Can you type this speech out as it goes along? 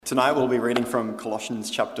Tonight we'll be reading from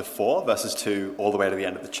Colossians chapter 4, verses 2 all the way to the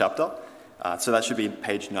end of the chapter. So that should be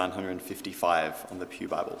page 955 on the Pew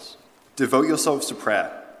Bibles. Devote yourselves to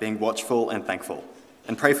prayer, being watchful and thankful.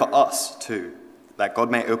 And pray for us too, that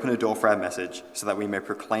God may open a door for our message so that we may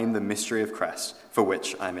proclaim the mystery of Christ, for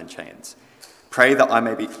which I am in chains. Pray that I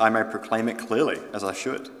may proclaim it clearly, as I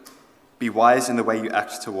should. Be wise in the way you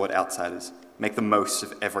act toward outsiders. Make the most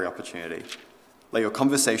of every opportunity. Let your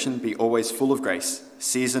conversation be always full of grace,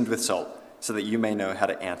 seasoned with salt, so that you may know how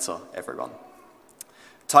to answer everyone.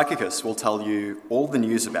 Tychicus will tell you all the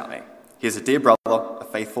news about me. He is a dear brother, a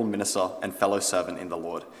faithful minister, and fellow servant in the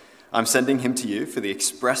Lord. I'm sending him to you for the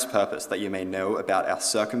express purpose that you may know about our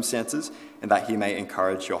circumstances and that he may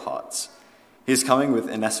encourage your hearts. He is coming with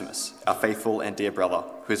Onesimus, our faithful and dear brother,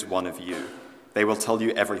 who is one of you. They will tell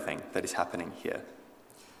you everything that is happening here.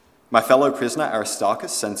 My fellow prisoner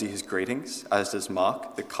Aristarchus sends you his greetings, as does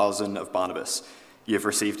Mark, the cousin of Barnabas. You have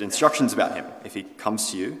received instructions about him. If he comes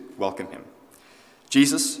to you, welcome him.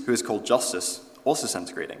 Jesus, who is called Justus, also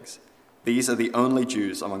sends greetings. These are the only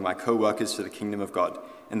Jews among my co-workers for the kingdom of God,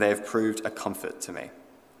 and they have proved a comfort to me.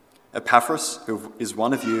 Epaphras, who is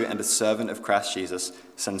one of you and a servant of Christ Jesus,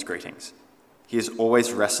 sends greetings. He is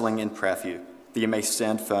always wrestling in prayer for you, that you may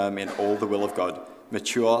stand firm in all the will of God,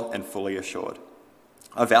 mature and fully assured.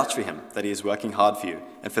 I vouch for him that he is working hard for you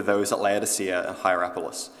and for those at Laodicea and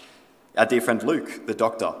Hierapolis. Our dear friend Luke, the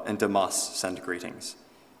doctor, and Demas send greetings.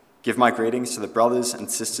 Give my greetings to the brothers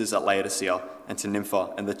and sisters at Laodicea and to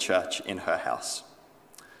Nympha and the church in her house.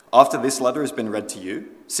 After this letter has been read to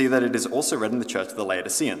you, see that it is also read in the church of the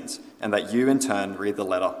Laodiceans, and that you in turn read the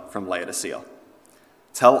letter from Laodicea.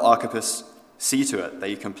 Tell Archippus, see to it that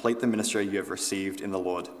you complete the ministry you have received in the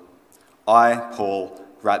Lord. I, Paul,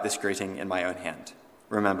 write this greeting in my own hand.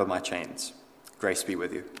 Remember my chains. Grace be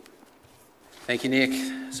with you. Thank you,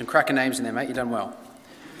 Nick. Some cracking names in there, mate. You've done well.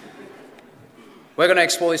 We're going to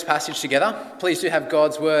explore this passage together. Please do have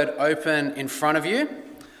God's word open in front of you.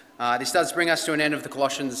 This does bring us to an end of the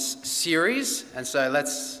Colossians series, and so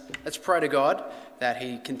let's pray to God that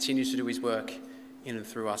he continues to do his work in and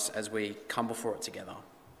through us as we come before it together.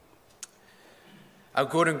 Our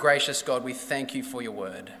good and gracious God, we thank you for your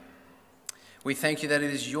word. We thank you that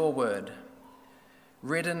it is your word,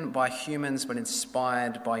 written by humans but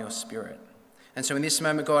inspired by your Spirit. And so in this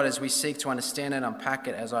moment, God, as we seek to understand and unpack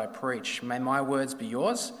it as I preach, may my words be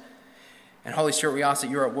yours. And Holy Spirit, we ask that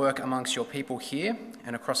you're at work amongst your people here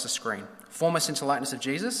and across the screen. Form us into likeness of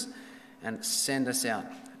Jesus and send us out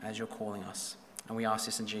as you're calling us. And we ask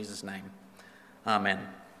this in Jesus' name. Amen.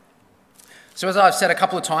 So as I've said a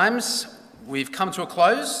couple of times, we've come to a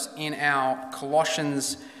close in our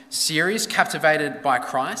Colossians series, Captivated by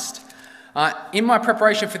Christ. In my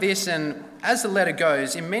preparation for this, and as the letter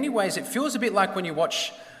goes, in many ways it feels a bit like when you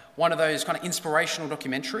watch one of those kind of inspirational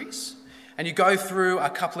documentaries and you go through a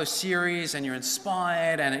couple of series and you're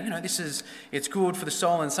inspired and, it's good for the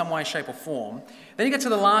soul in some way, shape or form. Then you get to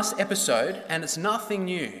the last episode and it's nothing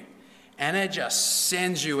new and it just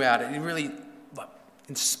sends you out. It really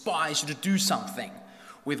inspires you to do something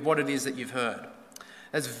with what it is that you've heard.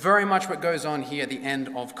 That's very much what goes on here at the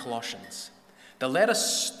end of Colossians. The letter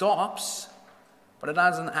stops, but it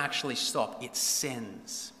doesn't actually stop. It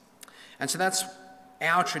sends. And so that's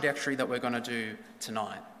our trajectory that we're going to do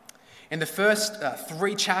tonight. In the first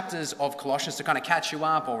 3 chapters of Colossians, to kind of catch you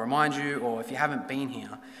up or remind you, or if you haven't been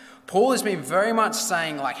here, Paul has been very much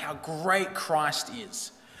saying like how great Christ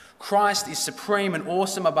is. Christ is supreme and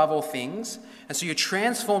awesome above all things. And so you're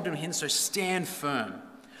transformed in him, so stand firm.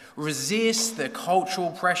 Resist the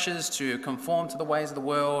cultural pressures to conform to the ways of the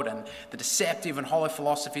world and the deceptive and hollow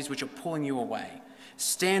philosophies which are pulling you away.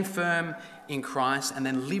 Stand firm in Christ and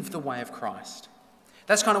then live the way of Christ.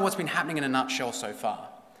 That's kind of what's been happening in a nutshell so far.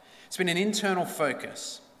 It's been an internal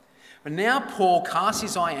focus. But now Paul casts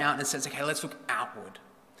his eye out and says, okay, let's look outward.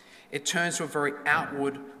 It turns to a very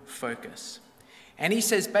outward focus. And he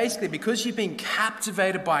says, basically, because you've been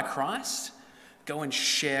captivated by Christ, go and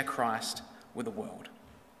share Christ with the world.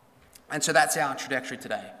 And so that's our trajectory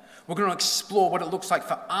today. We're going to explore what it looks like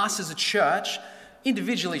for us as a church,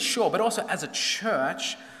 individually, sure, but also as a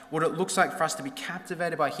church, what it looks like for us to be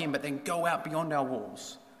captivated by him, but then go out beyond our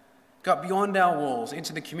walls. Go out beyond our walls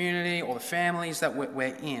into the community or the families that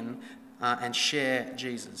we're in and share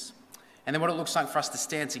Jesus. And then what it looks like for us to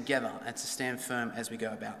stand together and to stand firm as we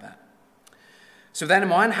go about that. So with that in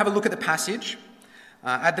mind, have a look at the passage.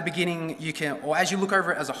 At the beginning, or as you look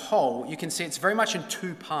over it as a whole, you can see it's very much in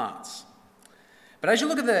 2 parts. But as you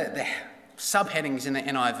look at the subheadings in the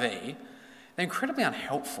NIV, they're incredibly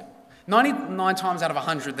unhelpful. 99 times out of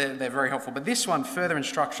 100, they're very helpful. But this one, further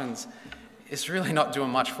instructions, is really not doing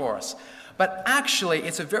much for us. But actually,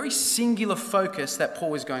 it's a very singular focus that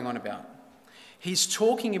Paul is going on about. He's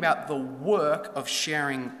talking about the work of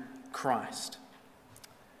sharing Christ.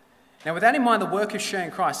 Now, with that in mind, the work of sharing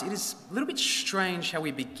Christ, it is a little bit strange how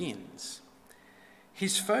he begins.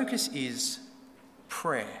 His focus is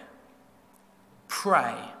prayer.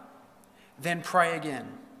 Pray, then pray again,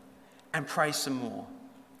 and pray some more.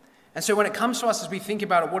 And so when it comes to us, as we think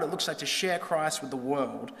about it, what it looks like to share Christ with the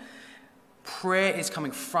world, prayer is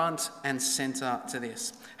coming front and center to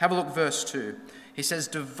this. Have a look, verse 2. He says,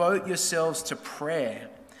 devote yourselves to prayer,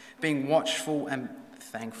 being watchful and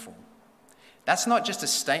thankful. That's not just a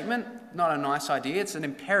statement, not a nice idea. It's an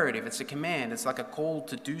imperative. It's a command. It's like a call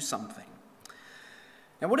to do something.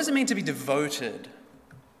 Now, what does it mean to be devoted?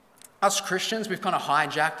 Us Christians, we've kind of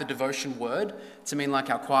hijacked the devotion word to mean like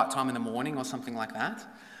our quiet time in the morning or something like that.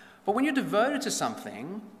 But when you're devoted to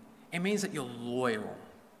something, it means that you're loyal.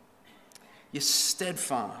 You're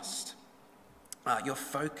steadfast. You're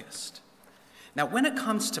focused. Now, when it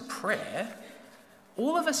comes to prayer,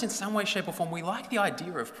 all of us in some way, shape or form, we like the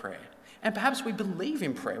idea of prayer. And perhaps we believe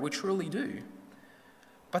in prayer, we truly do.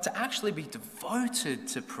 But to actually be devoted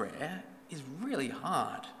to prayer is really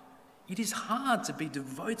hard. It is hard to be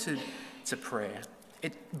devoted to prayer.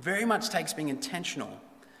 It very much takes being intentional.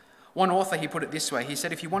 One author, he put it this way. He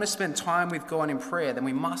said, if you want to spend time with God in prayer, then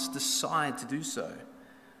we must decide to do so.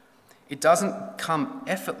 It doesn't come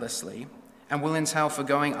effortlessly and will entail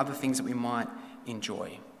forgoing other things that we might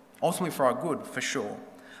enjoy. Ultimately for our good, for sure.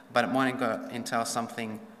 But it might entail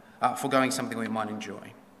forgoing something we might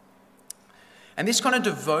enjoy. And this kind of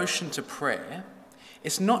devotion to prayer,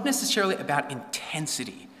 it's not necessarily about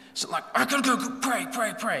intensity. So like, I gotta go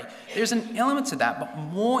pray. There's an element to that, but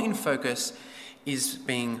more in focus is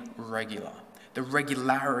being regular. The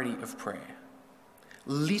regularity of prayer.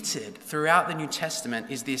 Littered throughout the New Testament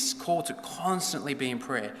is this call to constantly be in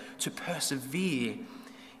prayer, to persevere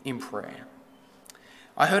in prayer.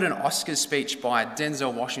 I heard an Oscars speech by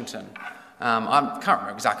Denzel Washington. I can't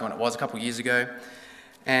remember exactly when it was, a couple of years ago.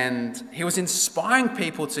 And he was inspiring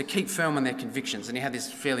people to keep firm on their convictions. And he had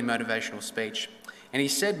this fairly motivational speech. And he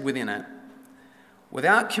said within it,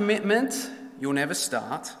 without commitment, you'll never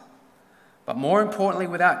start. But more importantly,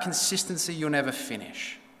 without consistency, you'll never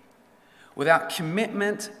finish. Without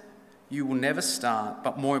commitment, you will never start.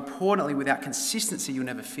 But more importantly, without consistency, you'll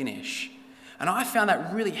never finish. And I found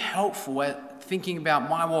that really helpful at thinking about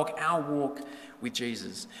my walk, our walk with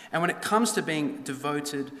Jesus. And when it comes to being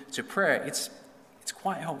devoted to prayer, it's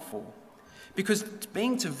quite helpful. Because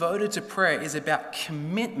being devoted to prayer is about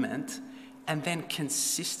commitment and then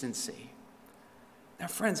consistency. Now,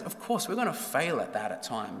 friends, of course, we're going to fail at that at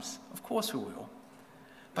times. Of course we will.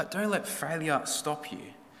 But don't let failure stop you.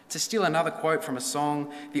 To steal another quote from a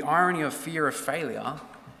song, the irony of fear of failure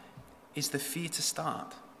is the fear to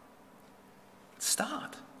start.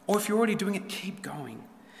 Start. Or if you're already doing it, keep going.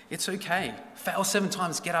 It's okay. Fail 7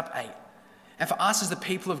 times, get up 8. And for us as the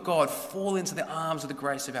people of God, fall into the arms of the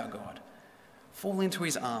grace of our God. Fall into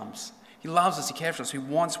his arms. He loves us, he cares for us, he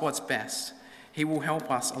wants what's best. He will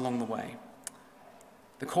help us along the way.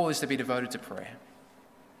 The call is to be devoted to prayer.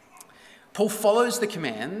 Paul follows the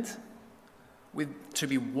command to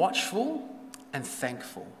be watchful and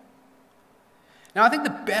thankful. Now, I think the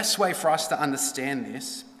best way for us to understand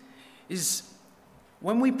this is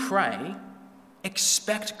when we pray,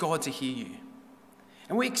 expect God to hear you.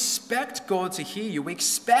 And we expect God to hear you. We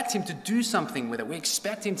expect him to do something with it. We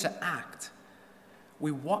expect him to act.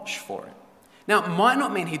 We watch for it. Now, it might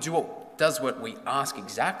not mean he does what we ask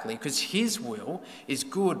exactly, because his will is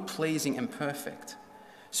good, pleasing, and perfect.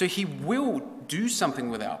 So he will do something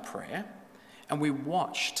with our prayer, and we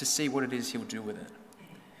watch to see what it is he'll do with it.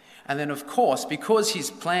 And then, of course, because his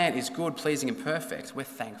plan is good, pleasing, and perfect, we're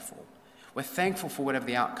thankful. We're thankful for whatever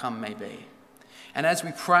the outcome may be. And as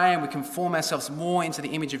we pray and we conform ourselves more into the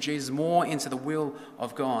image of Jesus, more into the will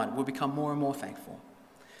of God, we'll become more and more thankful.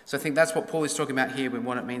 So I think that's what Paul is talking about here with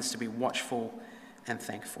what it means to be watchful and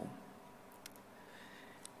thankful.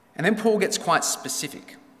 And then Paul gets quite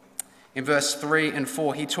specific. In verse 3 and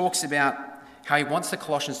 4, he talks about how he wants the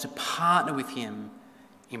Colossians to partner with him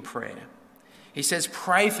in prayer. He says,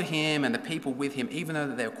 pray for him and the people with him, even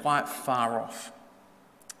though they're quite far off.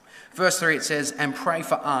 Verse 3, it says, and pray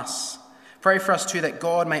for us. Pray for us too, that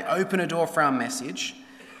God may open a door for our message,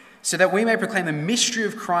 so that we may proclaim the mystery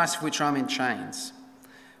of Christ for which I'm in chains.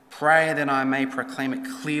 Pray that I may proclaim it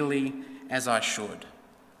clearly as I should.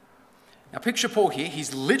 Now picture Paul here.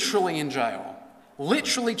 He's literally in jail.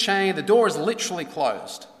 Literally chained. The door is literally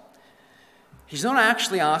closed. He's not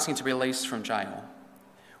actually asking to be released from jail.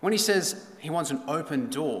 When he says he wants an open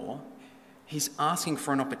door, he's asking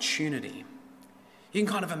for an opportunity. You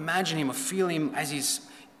can kind of imagine him or feel him as he's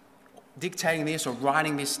dictating this or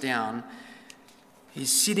writing this down.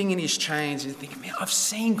 He's sitting in his chains and thinking, man, I've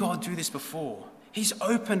seen God do this before. He's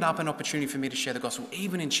opened up an opportunity for me to share the gospel,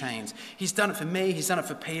 even in chains. He's done it for me. He's done it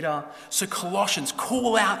for Peter. So Colossians,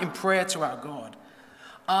 call out in prayer to our God.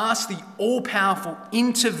 Ask the all-powerful,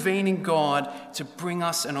 intervening God to bring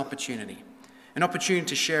us an opportunity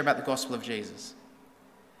to share about the gospel of Jesus.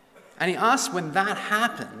 And he asks when that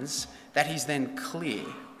happens, that he's then clear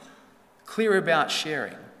about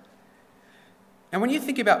sharing. And when you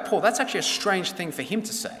think about Paul, that's actually a strange thing for him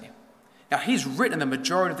to say. Now, he's written the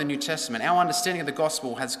majority of the New Testament. Our understanding of the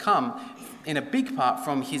gospel has come in a big part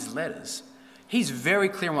from his letters. He's very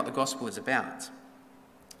clear on what the gospel is about.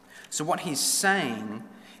 So what he's saying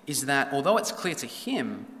is that although it's clear to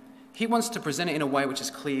him, he wants to present it in a way which is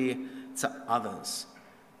clear to others.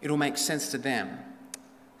 It'll make sense to them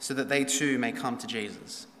so that they too may come to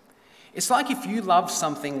Jesus. It's like if you love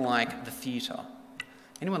something like the theatre.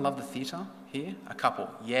 Anyone love the theatre here? A couple.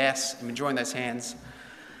 Yes, I'm enjoying those hands.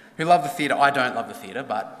 Who love the theatre? I don't love the theatre,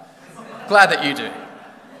 but glad that you do.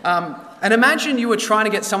 And imagine you were trying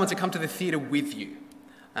to get someone to come to the theatre with you.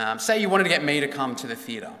 Say you wanted to get me to come to the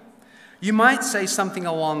theatre. You might say something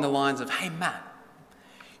along the lines of, hey, Matt,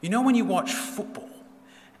 you know when you watch football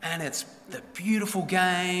and it's the beautiful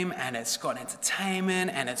game and it's got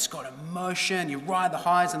entertainment and it's got emotion, you ride the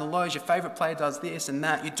highs and the lows, your favourite player does this and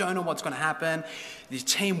that, you don't know what's going to happen, your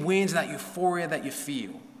team wins, that euphoria that you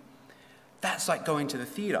feel. That's like going to the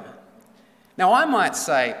theatre. Now, I might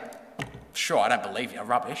say, sure, I don't believe you,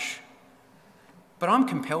 rubbish. But I'm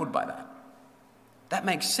compelled by that. That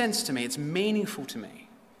makes sense to me. It's meaningful to me.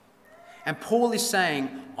 And Paul is saying,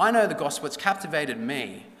 I know the gospel, it's captivated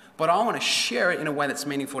me, but I want to share it in a way that's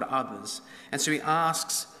meaningful to others. And so he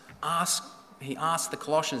asks the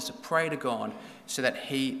Colossians to pray to God so that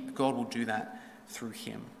God will do that through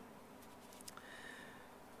him.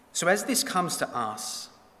 So as this comes to us,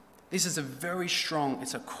 this is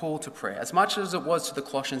it's a call to prayer. As much as it was to the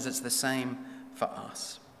Colossians, it's the same for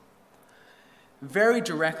us. Very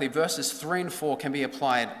directly, verses 3 and 4 can be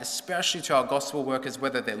applied, especially to our gospel workers,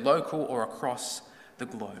 whether they're local or across the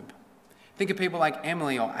globe. Think of people like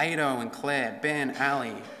Emily or Ado and Claire, Ben,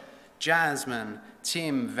 Ali, Jasmine,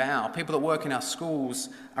 Tim, Val, people that work in our schools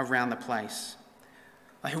around the place.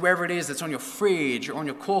 Like whoever it is that's on your fridge or on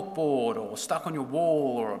your corkboard or stuck on your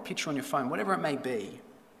wall or a picture on your phone, whatever it may be.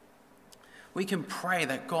 We can pray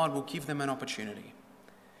that God will give them an opportunity.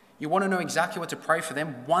 You want to know exactly what to pray for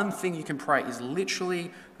them? One thing you can pray is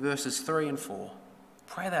literally verses 3 and 4.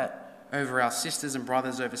 Pray that over our sisters and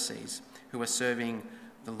brothers overseas who are serving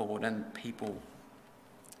the Lord and people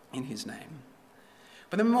in his name.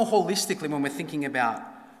 But then more holistically, when we're thinking about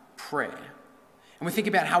prayer, and we think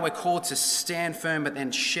about how we're called to stand firm but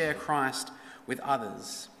then share Christ with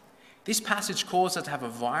others, this passage calls us to have a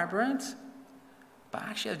vibrant, but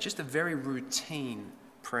actually just a very routine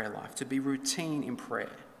prayer life, to be routine in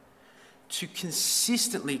prayer, to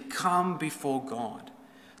consistently come before God,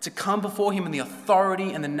 to come before him in the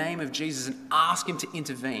authority and the name of Jesus and ask him to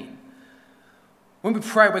intervene. When we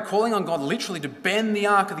pray, we're calling on God literally to bend the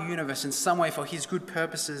arc of the universe in some way for his good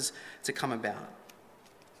purposes to come about.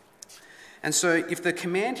 And so if the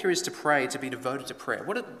command here is to pray, to be devoted to prayer,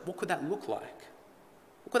 what could that look like?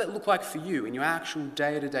 What could that look like for you in your actual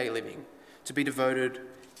day-to-day living? To be devoted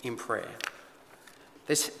in prayer.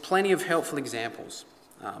 There's plenty of helpful examples,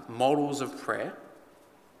 models of prayer.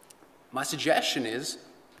 My suggestion is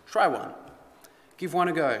try one. Give one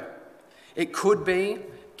a go. It could be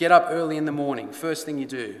get up early in the morning, first thing you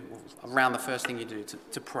do, around the first thing you do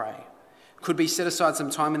to pray. It could be set aside some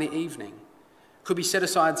time in the evening. It could be set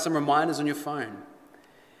aside some reminders on your phone.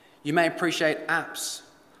 You may appreciate apps.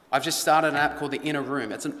 I've just started an app called The Inner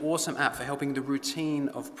Room. It's an awesome app for helping the routine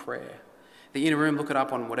of prayer. The Inner Room, look it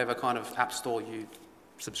up on whatever kind of app store you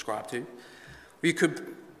subscribe to. Or you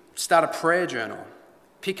could start a prayer journal.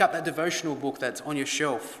 Pick up that devotional book that's on your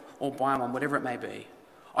shelf or buy one, whatever it may be.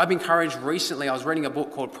 I've been encouraged recently, I was reading a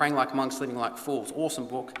book called Praying Like Monks, Living Like Fools. Awesome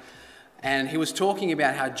book. And he was talking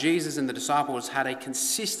about how Jesus and the disciples had a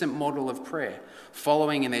consistent model of prayer,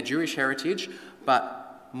 following in their Jewish heritage,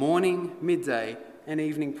 but morning, midday, and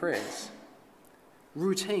evening prayers.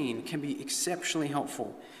 Routine can be exceptionally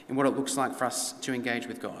helpful in what it looks like for us to engage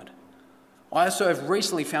with God. I also have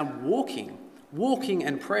recently found walking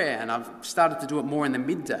and prayer, and I've started to do it more in the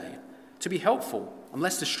midday, to be helpful. I'm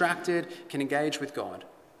less distracted, can engage with God.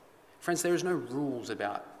 Friends, there is no rules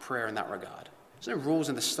about prayer in that regard. There's no rules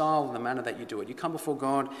in the style and the manner that you do it. You come before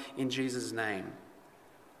God in Jesus' name.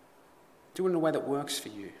 Do it in a way that works for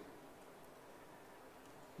you.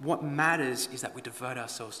 What matters is that we devote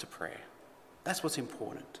ourselves to prayer. That's what's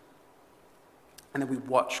important. And then we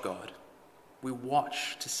watch God. We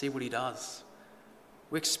watch to see what he does.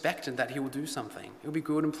 We're expectant that he will do something. It will be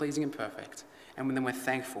good and pleasing and perfect. And then we're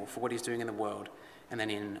thankful for what he's doing in the world and then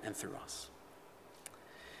in and through us.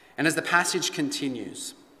 And as the passage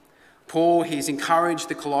continues, Paul, he's encouraged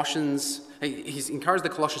the Colossians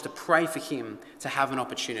to pray for him to have an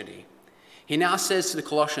opportunity. He now says to the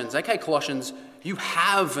Colossians, okay, Colossians, you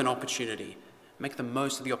have an opportunity. Make the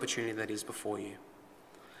most of the opportunity that is before you.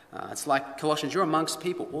 It's like, Colossians, you're amongst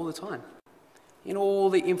people all the time. In all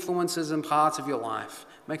the influences and parts of your life,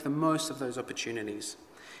 make the most of those opportunities.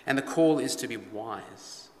 And the call is to be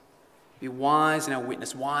wise. Be wise in our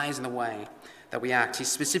witness, wise in the way that we act. He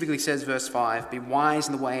specifically says, verse 5, be wise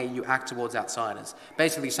in the way you act towards outsiders.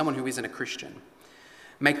 Basically, someone who isn't a Christian.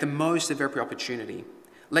 Make the most of every opportunity.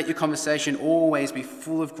 Let your conversation always be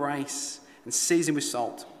full of grace and seasoned with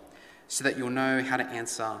salt, so that you'll know how to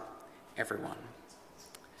answer everyone.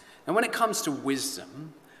 And when it comes to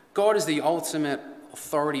wisdom, God is the ultimate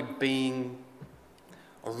authority being,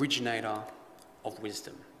 originator of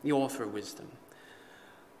wisdom, the author of wisdom.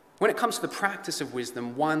 When it comes to the practice of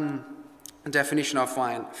wisdom, one definition I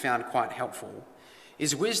found quite helpful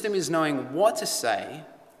is wisdom is knowing what to say,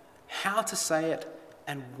 how to say it,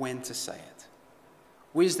 and when to say it.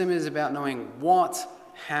 Wisdom is about knowing what,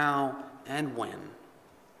 how, and when.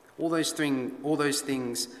 All those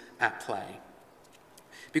things at play.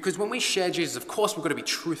 Because when we share Jesus, of course, we've got to be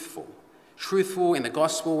truthful. Truthful in the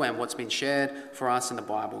gospel and what's been shared for us in the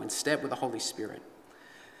Bible, in step with the Holy Spirit.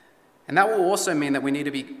 And that will also mean that we need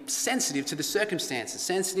to be sensitive to the circumstances,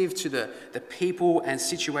 sensitive to the people and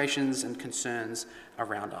situations and concerns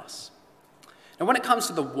around us. Now, when it comes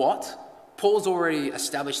to the what, Paul's already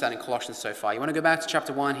established that in Colossians so far. You want to go back to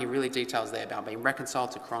chapter 1, he really details there about being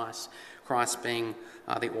reconciled to Christ, Christ being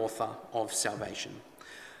the author of salvation.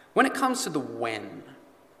 When it comes to the when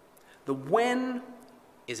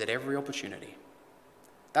is at every opportunity.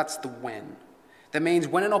 That's the when. That means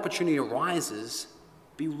when an opportunity arises,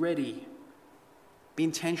 be ready. Be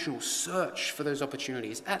intentional. Search for those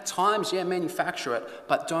opportunities. At times, manufacture it,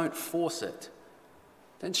 but don't force it.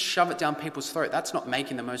 Don't shove it down people's throat. That's not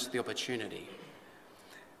making the most of the opportunity.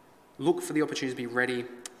 Look for the opportunities, be ready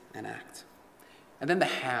and act. And then the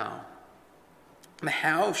how. The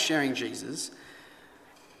how of sharing Jesus.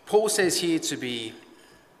 Paul says here to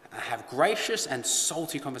have gracious and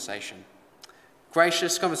salty conversation.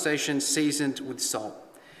 Gracious conversation seasoned with salt.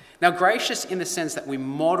 Now, gracious in the sense that we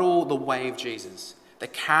model the way of Jesus, the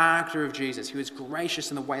character of Jesus, who is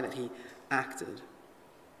gracious in the way that he acted.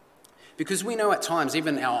 Because we know at times,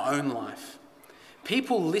 even in our own life,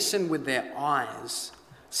 people listen with their eyes,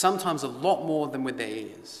 sometimes a lot more than with their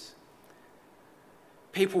ears.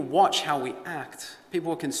 People watch how we act.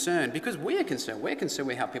 People are concerned because we are concerned. We're concerned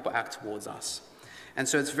with how people act towards us. And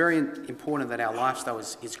so it's very important that our lifestyle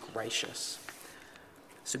is gracious.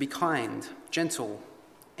 So be kind, gentle,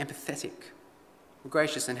 empathetic. We're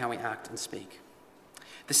gracious in how we act and speak.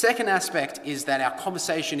 The second aspect is that our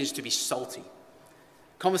conversation is to be salty.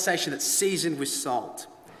 Conversation that's seasoned with salt.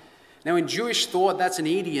 Now in Jewish thought, that's an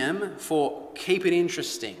idiom for keep it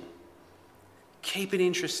interesting. Keep it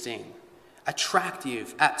interesting.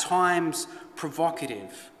 Attractive, at times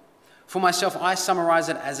provocative. For myself, I summarize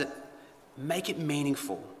it as make it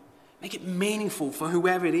meaningful. Make it meaningful for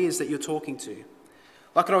whoever it is that you're talking to.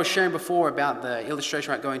 Like what I was sharing before about the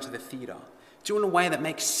illustration about going to the theatre. Do it in a way that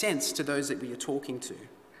makes sense to those that you're talking to.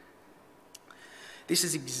 This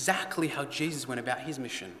is exactly how Jesus went about his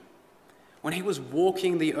mission. When he was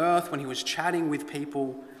walking the earth, when he was chatting with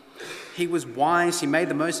people, he was wise. He made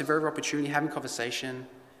the most of every opportunity, having conversation.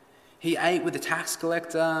 He ate with the tax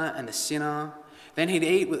collector and the sinner. Then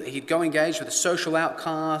he'd go engage with the social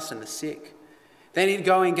outcasts and the sick. Then he'd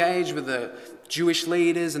go engage with the Jewish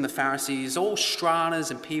leaders and the Pharisees, all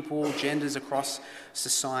stratas and people, genders across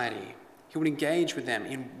society. He would engage with them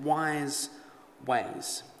in wise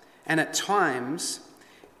ways. And at times,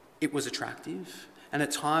 it was attractive, and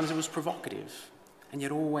at times it was provocative, and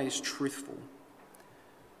yet always truthful.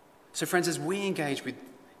 So friends, as we engage with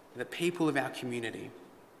the people of our community,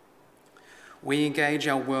 we engage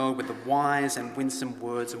our world with the wise and winsome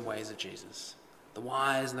words and ways of Jesus. The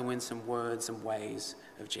wise and the winsome words and ways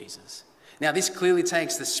of Jesus. Now, this clearly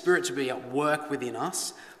takes the Spirit to be at work within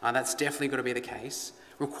us. That's definitely got to be the case.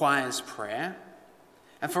 Requires prayer.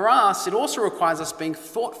 And for us, it also requires us being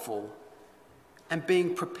thoughtful and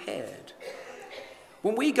being prepared.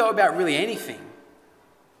 When we go about really anything,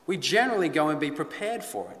 we generally go and be prepared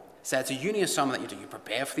for it. Say it's a uni assignment that you do, you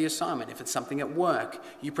prepare for the assignment. If it's something at work,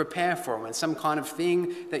 you prepare for it. When it's some kind of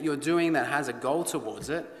thing that you're doing that has a goal towards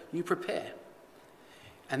it, you prepare.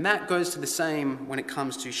 And that goes to the same when it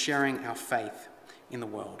comes to sharing our faith in the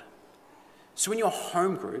world. So in your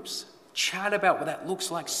home groups, chat about what that looks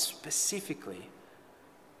like specifically.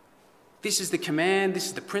 This is the command, this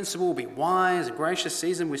is the principle, be wise and gracious,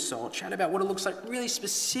 seasoned with salt. Chat about what it looks like really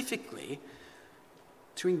specifically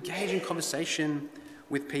to engage in conversation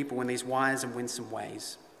with people in these wise and winsome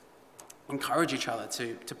ways. Encourage each other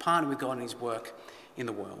to partner with God in his work in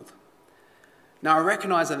the world. Now, I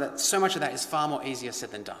recognize that so much of that is far more easier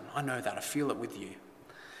said than done. I know that. I feel it with you.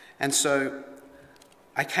 And so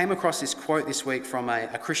I came across this quote this week from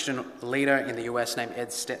a Christian leader in the US named Ed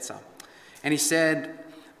Stetzer. And he said,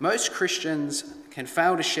 most Christians can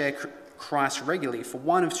fail to share Christ regularly for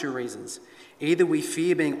one of two reasons. Either we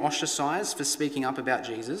fear being ostracized for speaking up about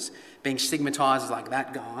Jesus, being stigmatized like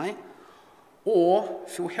that guy, or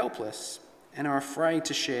feel helpless and are afraid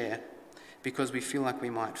to share because we feel like we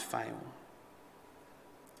might fail.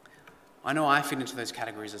 I know I fit into those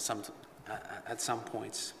categories at some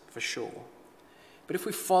points, for sure. But if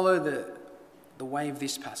we follow the way of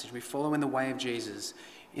this passage, we follow in the way of Jesus,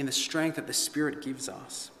 in the strength that the Spirit gives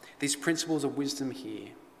us, these principles of wisdom here,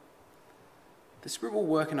 the Spirit will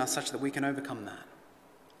work in us such that we can overcome that.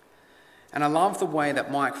 And I love the way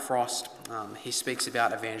that Mike Frost, he speaks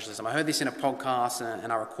about evangelism. I heard this in a podcast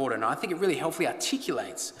and I recorded it, and I think it really helpfully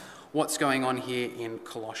articulates what's going on here in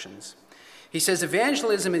Colossians. He says,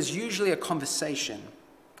 evangelism is usually a conversation.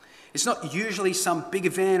 It's not usually some big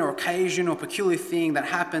event or occasion or peculiar thing that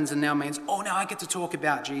happens and now means, oh, now I get to talk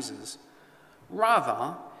about Jesus.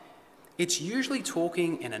 Rather, it's usually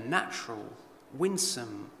talking in a natural,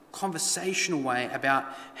 winsome, conversational way about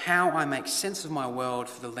how I make sense of my world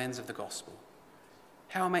through the lens of the gospel.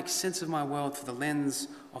 How I make sense of my world through the lens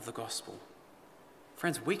of the gospel.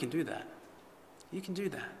 Friends, we can do that. You can do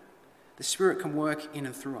that. The Spirit can work in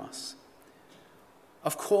and through us.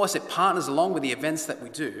 Of course, it partners along with the events that we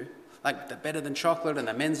do, like the Better Than Chocolate and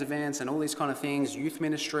the men's events and all these kind of things, youth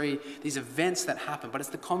ministry, these events that happen, but it's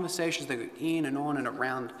the conversations that go in and on and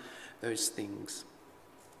around those things.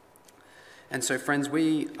 And so, friends,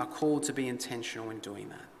 we are called to be intentional in doing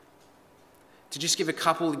that. To just give a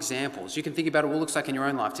couple examples, you can think about what it looks like in your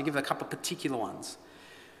own life, to give a couple particular ones.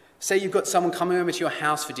 Say you've got someone coming over to your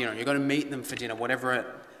house for dinner, you're going to meet them for dinner, whatever it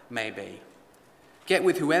may be. Get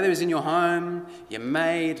with whoever is in your home, your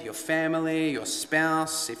maid, your family, your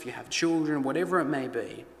spouse, if you have children, whatever it may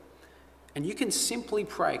be. And you can simply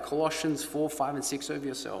pray Colossians 4, 5 and 6 over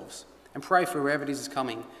yourselves and pray for whoever it is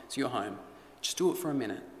coming to your home. Just do it for a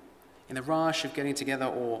minute. In the rush of getting together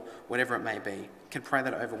or whatever it may be, you can pray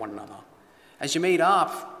that over one another. As you meet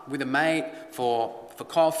up with a mate for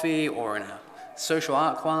coffee or in a social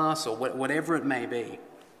art class or whatever it may be,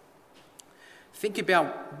 think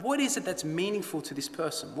about what is it that's meaningful to this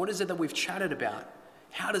person? What is it that we've chatted about?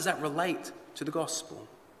 How does that relate to the gospel?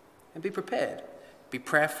 And be prepared. Be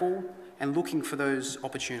prayerful and looking for those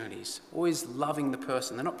opportunities. Always loving the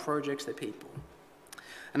person. They're not projects, they're people.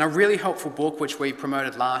 And a really helpful book which we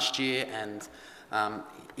promoted last year and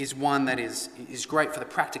is one that is great for the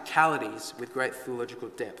practicalities with great theological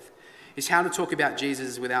depth is How to Talk About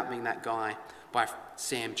Jesus Without Being That Guy by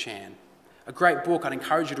Sam Chan. A great book. I'd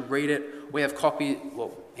encourage you to read it. We have copies,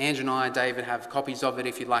 well, Ange and I, David, have copies of it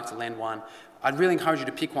if you'd like to lend one. I'd really encourage you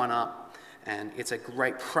to pick one up, and it's a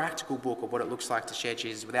great practical book of what it looks like to share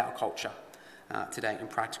Jesus with our culture today in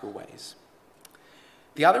practical ways.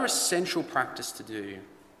 The other essential practice to do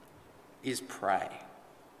is pray.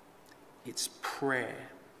 It's prayer.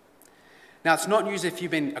 Now, it's not usually if you've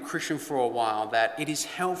been a Christian for a while that it is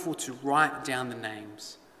helpful to write down the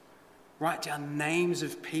names. Write down names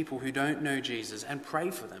of people who don't know Jesus and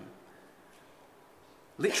pray for them.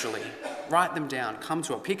 Literally, write them down. Come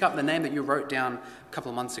to it. Pick up the name that you wrote down a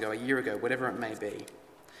couple of months ago, a year ago, whatever it may be.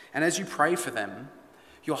 And as you pray for them,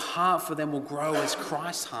 your heart for them will grow as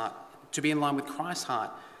Christ's heart, to be in line with Christ's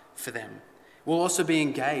heart for them. We'll also be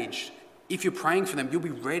engaged. If you're praying for them, you'll be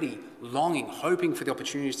ready, longing, hoping for the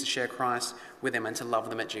opportunities to share Christ with them and to love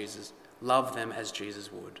them as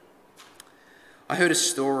Jesus would. I heard a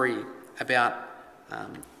story about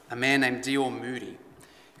a man named D.L. Moody.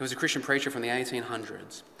 He was a Christian preacher from the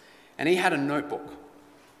 1800s. And he had a notebook.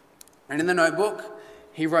 And in the notebook,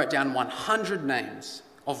 he wrote down 100 names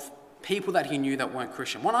of people that he knew that weren't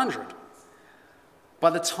Christian. 100. By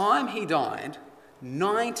the time he died,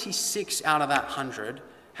 96 out of that 100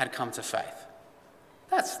 had come to faith.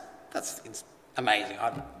 That's amazing.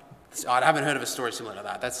 I haven't heard of a story similar to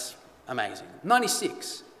that. That's amazing.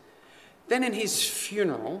 96. Then in his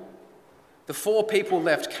funeral, the 4 people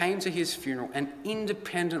left came to his funeral and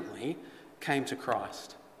independently came to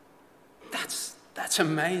Christ. That's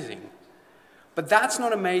amazing. But that's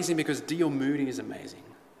not amazing because D.L. Moody is amazing.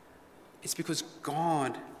 It's because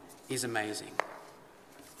God is amazing.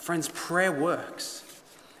 Friends, prayer works.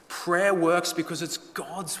 Prayer works because it's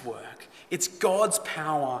God's work. It's God's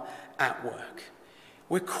power at work.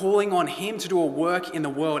 We're calling on him to do a work in the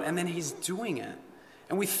world, and then he's doing it.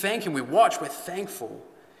 And we thank him, we watch, we're thankful.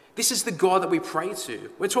 This is the God that we pray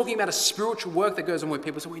to. We're talking about a spiritual work that goes on with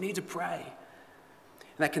people, so we need to pray.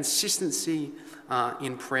 And that consistency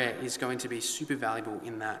in prayer is going to be super valuable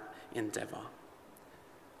in that endeavor.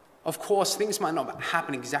 Of course, things might not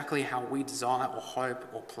happen exactly how we desire or hope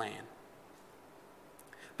or plan.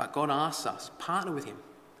 But God asks us, partner with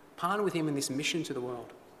him in this mission to the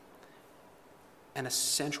world. And a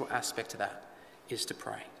central aspect to that is to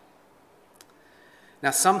pray.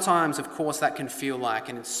 Now, sometimes, of course, that can feel like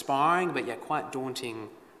an inspiring but yet quite daunting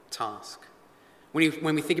task.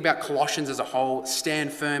 When we think about Colossians as a whole,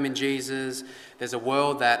 stand firm in Jesus. There's a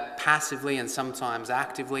world that passively and sometimes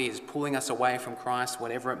actively is pulling us away from Christ,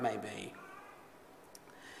 whatever it may be.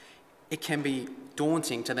 It can be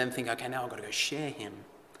daunting to then think, okay, now I've got to go share him.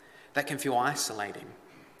 That can feel isolating.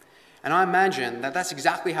 And I imagine that that's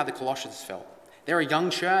exactly how the Colossians felt. They're a young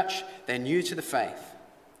church, they're new to the faith.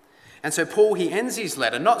 And so Paul, he ends his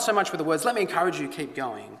letter, not so much with the words, let me encourage you to keep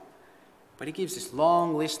going, but he gives this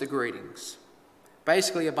long list of greetings.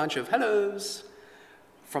 Basically a bunch of hellos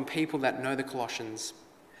from people that know the Colossians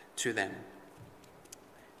to them.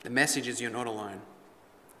 The message is you're not alone.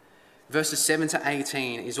 Verses 7 to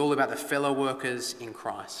 18 is all about the fellow workers in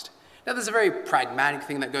Christ. Now, there's a very pragmatic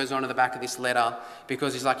thing that goes on in the back of this letter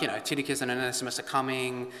because he's like, Tychicus and Onesimus are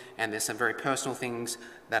coming and there's some very personal things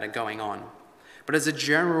that are going on. But as a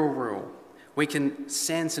general rule, we can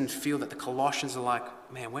sense and feel that the Colossians are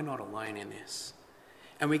like, man, we're not alone in this.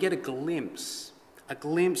 And we get a glimpse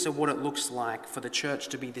of what it looks like for the church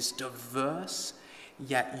to be this diverse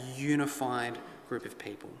yet unified group of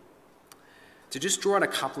people. To just draw out a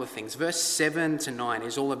couple of things, verse 7 to 9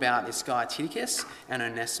 is all about this guy Tychicus and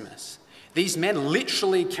Onesimus. These men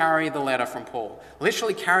literally carry the letter from Paul,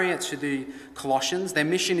 literally carry it to the Colossians. Their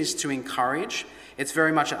mission is to encourage. It's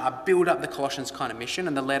very much a build up the Colossians kind of mission,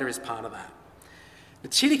 and the letter is part of that.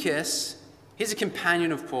 But Tychicus, he's a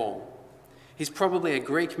companion of Paul. He's probably a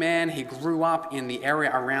Greek man. He grew up in the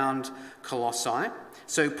area around Colossae.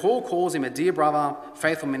 So Paul calls him a dear brother,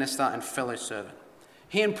 faithful minister, and fellow servant.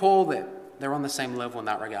 He and Paul, they're on the same level in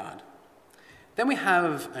that regard. Then we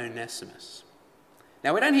have Onesimus.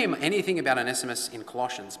 Now, we don't hear anything about Onesimus in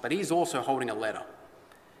Colossians, but he's also holding a letter.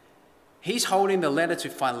 He's holding the letter to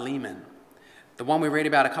Philemon, the one we read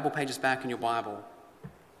about a couple pages back in your Bible.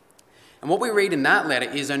 And what we read in that letter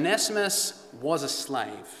is Onesimus was a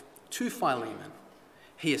slave to Philemon.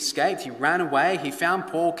 He escaped, he ran away, he found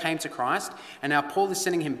Paul, came to Christ, and now Paul is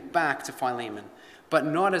sending him back to Philemon, but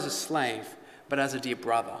not as a slave, but as a dear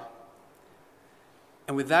brother.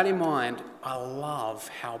 And with that in mind, I love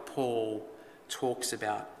how Paul talks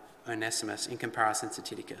about Onesimus in comparison to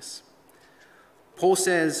Tychicus. Paul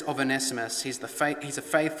says of Onesimus, he's a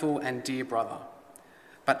faithful and dear brother.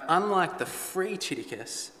 But unlike the free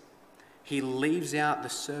Tychicus, he leaves out the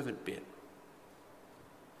servant bit.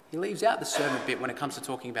 He leaves out the servant bit when it comes to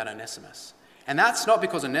talking about Onesimus. And that's not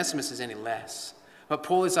because Onesimus is any less. But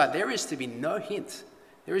Paul is like, there is to be no hint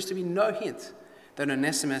that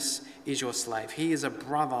Onesimus is your slave. He is a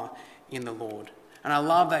brother in the Lord. And I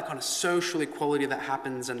love that kind of social equality that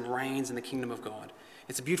happens and reigns in the kingdom of God.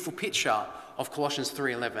 It's a beautiful picture of Colossians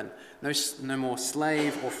 3:11. No more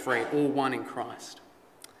slave or free, all one in Christ.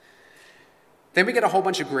 Then we get a whole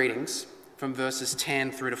bunch of greetings from verses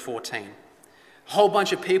 10 through to 14. A whole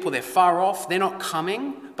bunch of people, they're far off, they're not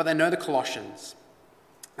coming, but they know the Colossians.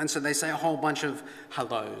 And so they say a whole bunch of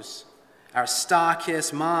hellos.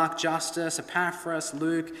 Aristarchus, Mark, Justus, Epaphras,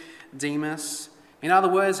 Luke, Demas. In other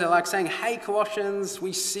words, they're like saying, hey Colossians,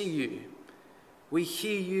 we see you. We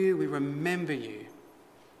hear you, we remember you.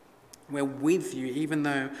 We're with you, even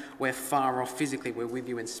though we're far off physically, we're with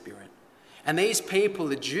you in spirit. And these people,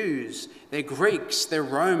 the Jews, they're Greeks, they're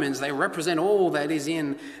Romans, they represent all that is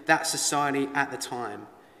in that society at the time.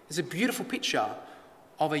 It's a beautiful picture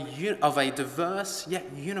of a diverse yet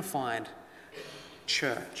unified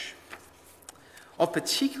church. Of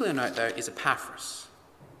particular note, though, is Epaphras.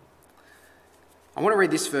 I want to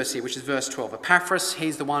read this verse here, which is verse 12. Epaphras,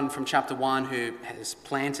 he's the one from chapter 1 who has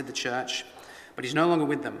planted the church, but he's no longer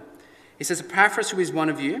with them. He says, Epaphras, who is one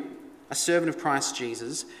of you, a servant of Christ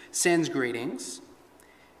Jesus, sends greetings.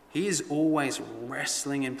 He is always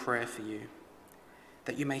wrestling in prayer for you,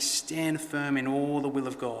 that you may stand firm in all the will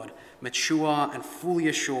of God, mature and fully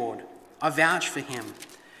assured. I vouch for him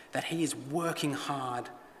that he is working hard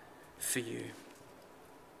for you.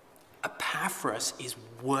 Epaphras is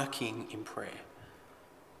working in prayer.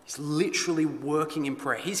 He's literally working in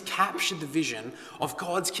prayer. He's captured the vision of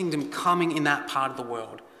God's kingdom coming in that part of the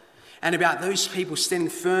world, and about those people standing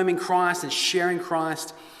firm in Christ and sharing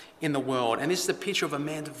Christ in the world. And this is a picture of a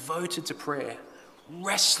man devoted to prayer,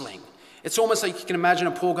 wrestling. It's almost like you can imagine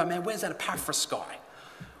a Paul going, man, where's that Epaphras guy?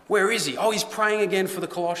 Where is he? Oh, he's praying again for the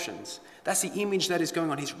Colossians. That's the image that is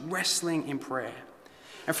going on. He's wrestling in prayer.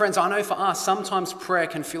 And friends, I know for us, sometimes prayer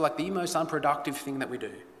can feel like the most unproductive thing that we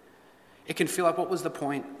do. It can feel like, what was the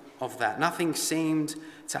point of that? Nothing seemed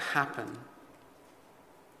to happen.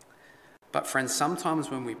 But friends,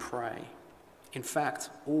 sometimes when we pray, in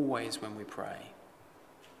fact, always when we pray,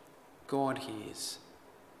 God hears.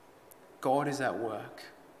 God is at work.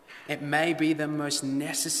 It may be the most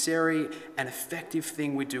necessary and effective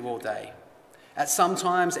thing we do all day. At some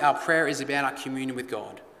times, our prayer is about our communion with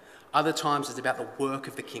God. Other times, it's about the work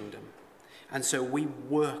of the kingdom. And so we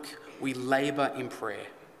work, we labor in prayer.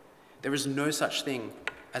 There is no such thing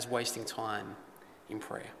as wasting time in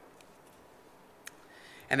prayer.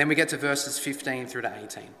 And then we get to verses 15 through to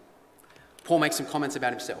 18. Paul makes some comments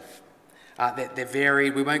about himself. They're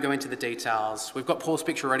varied. We won't go into the details. We've got Paul's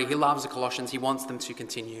picture already. He loves the Colossians. He wants them to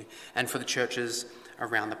continue, and for the churches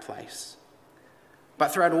around the place. But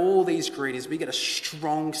throughout all these greetings, we get a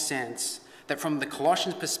strong sense that from the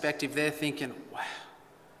Colossians' perspective, they're thinking, wow,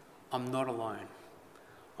 I'm not alone.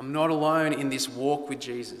 I'm not alone in this walk with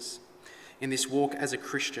Jesus, in this walk as a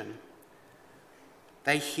Christian.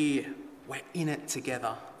 They hear, we're in it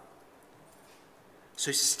together.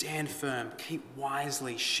 So stand firm, keep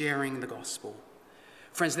wisely sharing the gospel.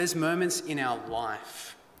 Friends, there's moments in our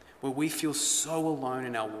life where we feel so alone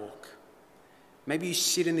in our walk. Maybe you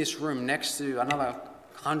sit in this room next to another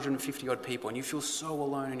 150 odd people and you feel so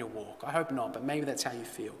alone in your walk. I hope not, but maybe that's how you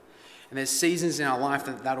feel. And there's seasons in our life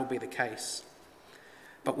that that'll be the case.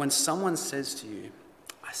 But when someone says to you,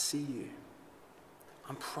 I see you,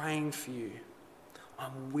 I'm praying for you,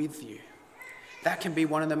 I'm with you, that can be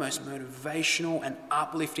one of the most motivational and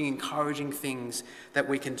uplifting, encouraging things that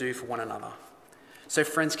we can do for one another. So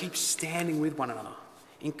friends, keep standing with one another.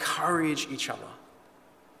 Encourage each other.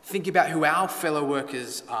 Think about who our fellow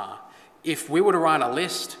workers are. If we were to write a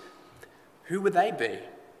list, who would they be?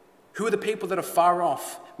 Who are the people that are far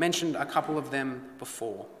off? Mentioned a couple of them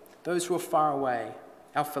before. Those who are far away,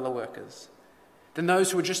 our fellow workers. Then those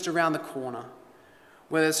who are just around the corner.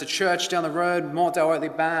 Whether it's a church down the road, Mortdale Oatley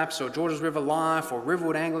Baptist, or Georges River Life, or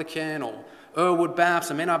Riverwood Anglican, or Earlwood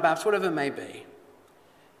Baptist, or Menard Baptist, whatever it may be.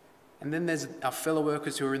 And then there's our fellow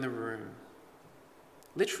workers who are in the room.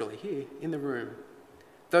 Literally here, in the room.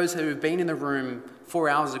 Those who have been in the room 4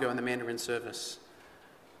 hours ago in the Mandarin service,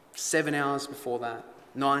 7 hours before that,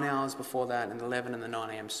 9 hours before that, and 11 in the 9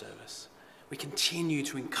 a.m. service. We continue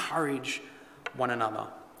to encourage one another,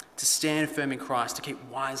 to stand firm in Christ, to keep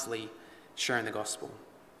wisely sharing the gospel.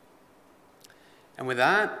 And with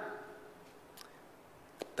that,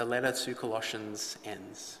 the letter to Colossians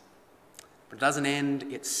ends. But it doesn't end,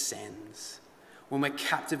 it sends. When we're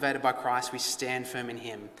captivated by Christ, we stand firm in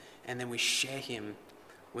him, and then we share him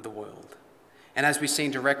with the world. And as we've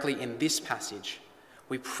seen directly in this passage,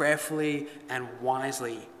 we prayerfully and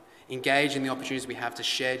wisely engage in the opportunities we have to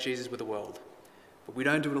share Jesus with the world. But we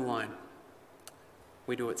don't do it alone.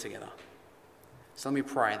 We do it together. So let me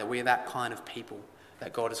pray that we are that kind of people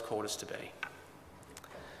that God has called us to be.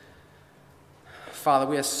 Father,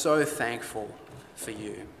 we are so thankful for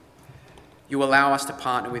you. You allow us to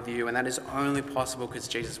partner with you, and that is only possible because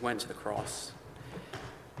Jesus went to the cross.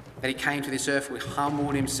 That he came to this earth, he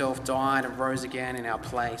humbled himself, died and rose again in our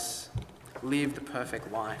place, lived a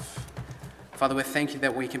perfect life. Father, we thank you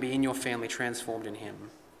that we can be in your family, transformed in him.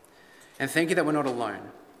 And thank you that we're not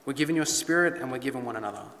alone. We're given your spirit and we're given one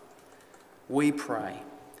another. We pray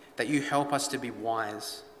that you help us to be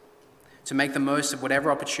wise, to make the most of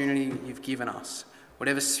whatever opportunity you've given us,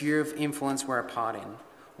 whatever sphere of influence we're a part in.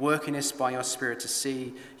 Work in us by your Spirit to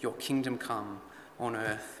see your kingdom come on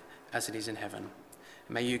earth as it is in heaven.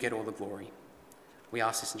 May you get all the glory. We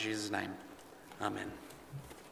ask this in Jesus' name. Amen.